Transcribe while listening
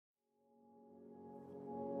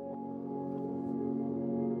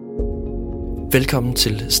Velkommen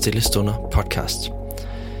til Stille Stunder podcast.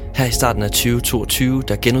 Her i starten af 2022,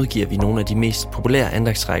 der genudgiver vi nogle af de mest populære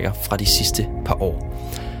andagtsrækker fra de sidste par år.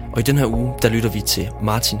 Og i den her uge, der lytter vi til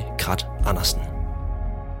Martin Krath Andersen.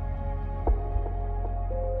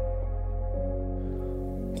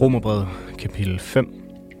 Romerbrevet kapitel 5,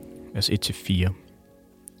 vers 1-4.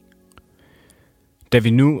 Da vi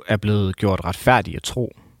nu er blevet gjort retfærdige af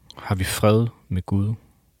tro, har vi fred med Gud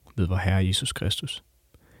ved vor Herre Jesus Kristus.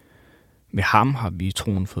 Ved ham har vi i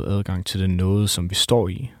troen fået adgang til den nåde, som vi står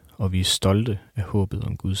i, og vi er stolte af håbet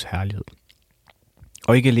om Guds herlighed.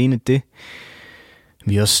 Og ikke alene det,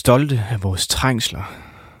 vi er også stolte af vores trængsler,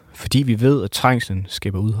 fordi vi ved, at trængslen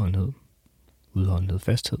skaber udholdenhed. Udholdenhed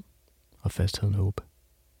fasthed, og fastheden håb.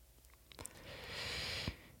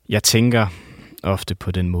 Jeg tænker ofte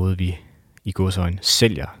på den måde, vi i gåseøjne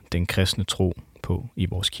sælger den kristne tro på i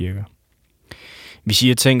vores kirker. Vi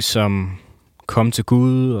siger ting som, kom til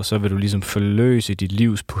Gud, og så vil du ligesom forløse dit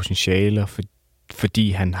livs potentialer,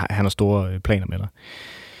 fordi han har store planer med dig.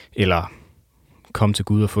 Eller kom til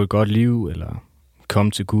Gud og få et godt liv, eller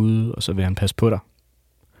kom til Gud, og så vil han passe på dig.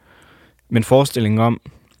 Men forestillingen om,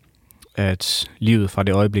 at livet fra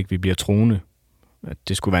det øjeblik, vi bliver troende, at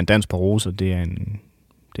det skulle være en dans på roser, det er en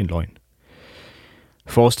løgn.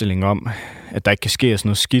 Forestillingen om, at der ikke kan ske os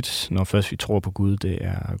noget skidt, når først vi tror på Gud, det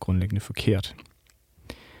er grundlæggende forkert.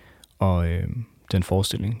 Og den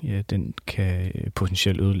forestilling, ja, den kan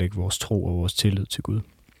potentielt ødelægge vores tro og vores tillid til Gud.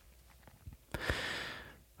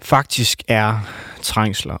 Faktisk er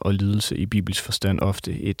trængsler og lidelse i bibelsk forstand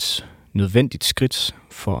ofte et nødvendigt skridt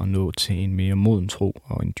for at nå til en mere moden tro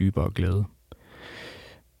og en dybere glæde.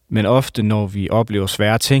 Men ofte, når vi oplever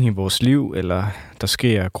svære ting i vores liv, eller der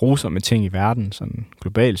sker grusomme ting i verden, sådan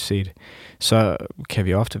globalt set, så kan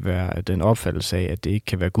vi ofte være af den opfattelse af, at det ikke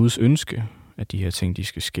kan være Guds ønske, at de her ting de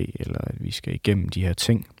skal ske, eller at vi skal igennem de her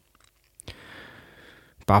ting.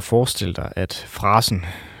 Bare forestil dig, at frasen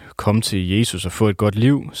kom til Jesus og få et godt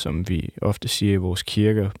liv, som vi ofte siger i vores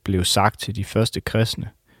kirker, blev sagt til de første kristne,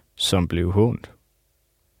 som blev hånt,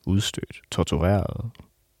 udstødt, tortureret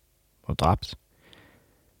og dræbt.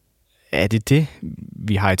 Er det,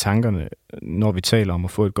 vi har i tankerne, når vi taler om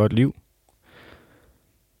at få et godt liv?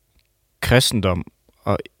 Kristendom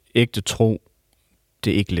og ægte tro,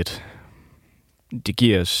 det er ikke let. Det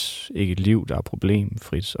giver os ikke et liv, der er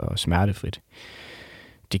problemfrit og smertefrit.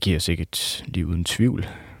 Det giver os ikke et liv uden tvivl.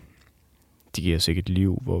 Det giver os ikke et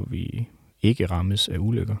liv, hvor vi ikke rammes af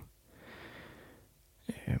ulykker.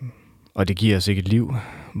 Og det giver os ikke et liv,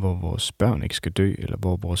 hvor vores børn ikke skal dø, eller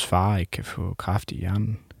hvor vores far ikke kan få kræft i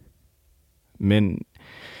hjernen. Men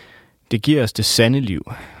det giver os det sande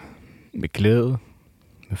liv, med glæde,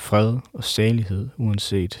 med fred og salighed,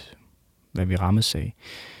 uanset hvad vi rammes af.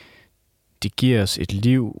 Det giver os et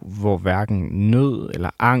liv, hvor hverken nød eller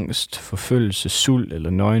angst, forfølgelse, sult eller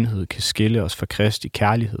nøgenhed kan skille os fra Kristi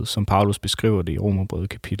kærlighed, som Paulus beskriver det i Romerbrevet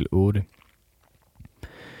kapitel 8.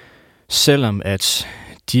 Selvom at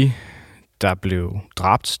de, der blev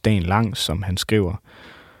dræbt dagen lang, som han skriver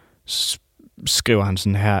han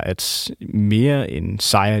sådan her, at mere end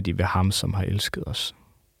sejrer de ved ham, som har elsket os.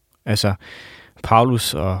 Altså,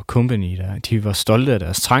 Paulus og company, de var stolte af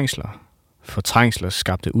deres trængsler, for trængsler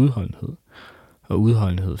skabte udholdenhed, og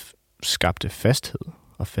udholdenhed skabte fasthed,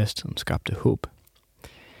 og fastheden skabte håb.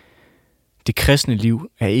 Det kristne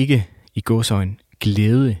liv er ikke i gåseøjne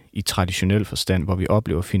glæde i traditionel forstand, hvor vi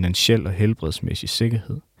oplever finansiel og helbredsmæssig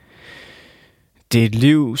sikkerhed. Det er et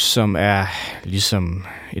liv, som er, ligesom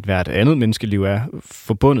et hvert andet menneskeliv er,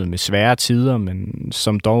 forbundet med svære tider, men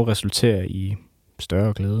som dog resulterer i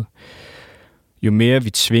større glæde. Jo mere vi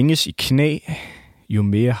tvinges i knæ, jo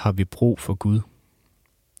mere har vi brug for Gud.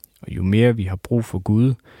 Og jo mere vi har brug for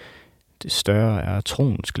Gud, det større er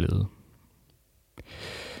troens glæde.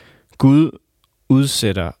 Gud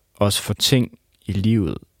udsætter os for ting i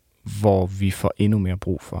livet, hvor vi får endnu mere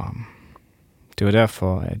brug for ham. Det var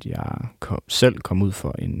derfor, at jeg selv kom ud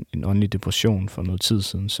for en åndelig depression for noget tid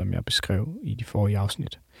siden, som jeg beskrev i de forrige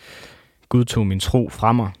afsnit. Gud tog min tro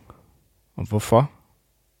fra mig. Og hvorfor?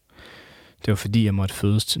 Det var fordi, jeg måtte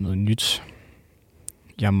fødes til noget nyt.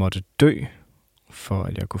 Jeg måtte dø, for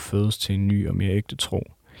at jeg kunne fødes til en ny og mere ægte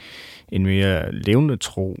tro. En mere levende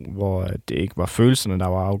tro, hvor det ikke var følelserne, der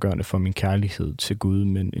var afgørende for min kærlighed til Gud,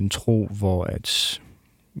 men en tro, hvor at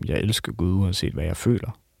jeg elsker Gud, uanset hvad jeg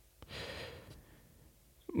føler.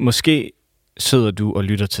 Måske sidder du og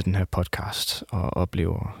lytter til den her podcast og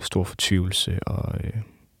oplever stor fortvivlelse og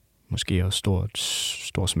måske også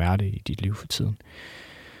stor smerte i dit liv for tiden.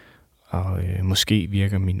 Og måske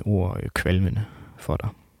virker mine ord kvalmende for dig.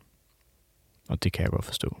 Og det kan jeg godt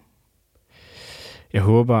forstå. Jeg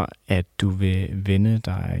håber, at du vil vende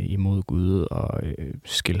dig imod Gud og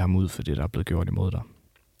skille ham ud for det, der er blevet gjort imod dig.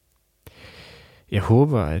 Jeg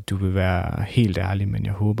håber, at du vil være helt ærlig, men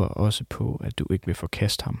jeg håber også på, at du ikke vil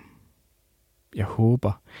forkaste ham. Jeg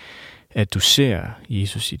håber, at du ser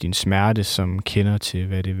Jesus i din smerte, som kender til,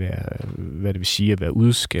 hvad det vil sige at være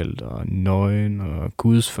udskældt og nøgen og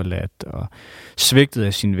gudsforladt og svigtet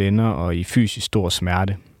af sine venner og i fysisk stor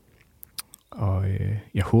smerte. Og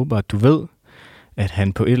jeg håber, at du ved, at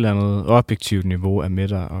han på et eller andet objektivt niveau er med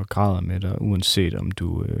dig og græder med dig, uanset om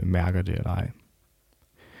du mærker det eller ej.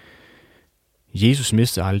 Jesus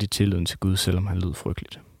mistede aldrig tilliden til Gud, selvom han lød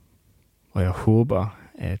frygteligt. Og jeg håber,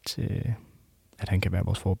 at han kan være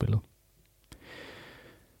vores forbillede.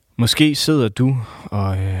 Måske sidder du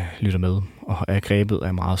og lytter med og er grebet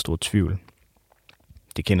af meget stor tvivl.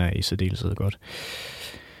 Det kender jeg i særdeleshed godt.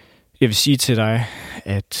 Jeg vil sige til dig,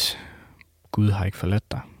 at Gud har ikke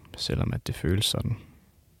forladt dig, selvom at det føles sådan.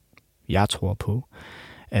 Jeg tror på,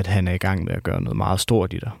 at han er i gang med at gøre noget meget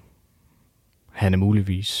stort i dig. Han er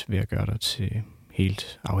muligvis ved at gøre dig til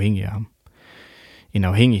helt afhængig af ham. En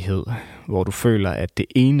afhængighed, hvor du føler, at det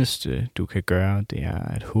eneste, du kan gøre, det er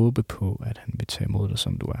at håbe på, at han vil tage imod dig,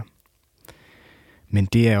 som du er. Men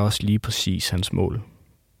det er også lige præcis hans mål.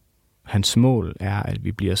 Hans mål er, at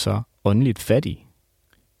vi bliver så åndeligt fattige,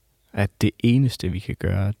 at det eneste, vi kan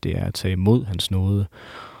gøre, det er at tage imod hans nåde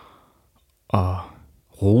og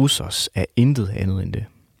rose os af intet andet end det.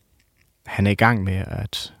 Han er i gang med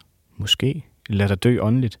at måske lade dig dø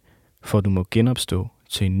åndeligt, for du må genopstå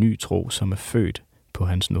til en ny tro, som er født på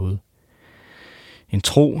hans nåde. En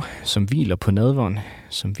tro, som hviler på nadveren,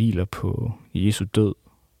 som hviler på Jesu død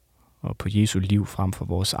og på Jesu liv frem for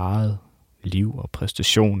vores eget liv og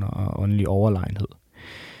præstationer og åndelig overlegenhed.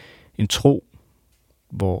 En tro,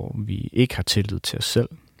 hvor vi ikke har tillid til os selv,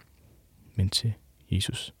 men til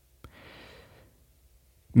Jesus.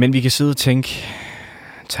 Men vi kan sidde og tænke,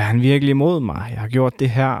 tager han virkelig imod mig? Jeg har gjort det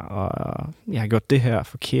her, og jeg har gjort det her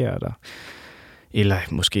forkert. Eller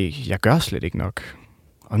måske, jeg gør slet ikke nok.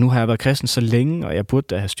 Og nu har jeg været kristen så længe, og jeg burde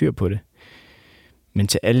da have styr på det. Men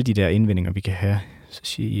til alle de der indvendinger, vi kan have, så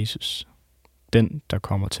siger Jesus, den, der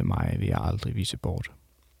kommer til mig, vil jeg aldrig vise bort.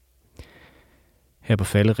 Her på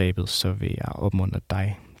falderebet, så vil jeg opmuntre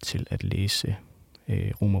dig til at læse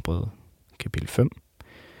Romerbrevet kapitel 5.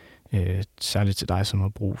 Særligt til dig, som har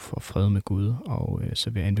brug for fred med Gud, og så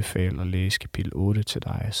vil jeg anbefale at læse kapitel 8 til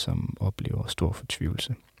dig, som oplever stor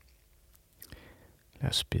fortvivlelse. Lad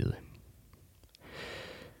os bede.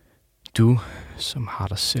 Du, som har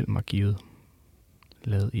dig selv mig givet,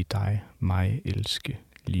 lad i dig mig elske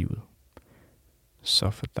livet. Så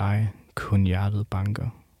for dig kun hjertet banker,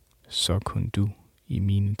 så kun du i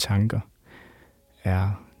mine tanker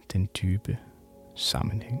er den dybe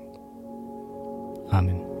sammenhæng.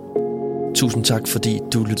 Amen. Tusind tak, fordi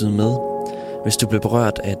du lyttede med. Hvis du blev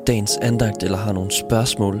berørt af dagens andagt eller har nogle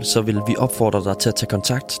spørgsmål, så vil vi opfordre dig til at tage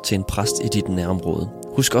kontakt til en præst i dit nærområde.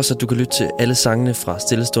 Husk også, at du kan lytte til alle sangene fra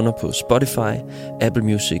Stille Stunder på Spotify, Apple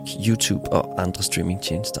Music, YouTube og andre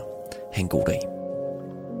streamingtjenester. Ha' en god dag.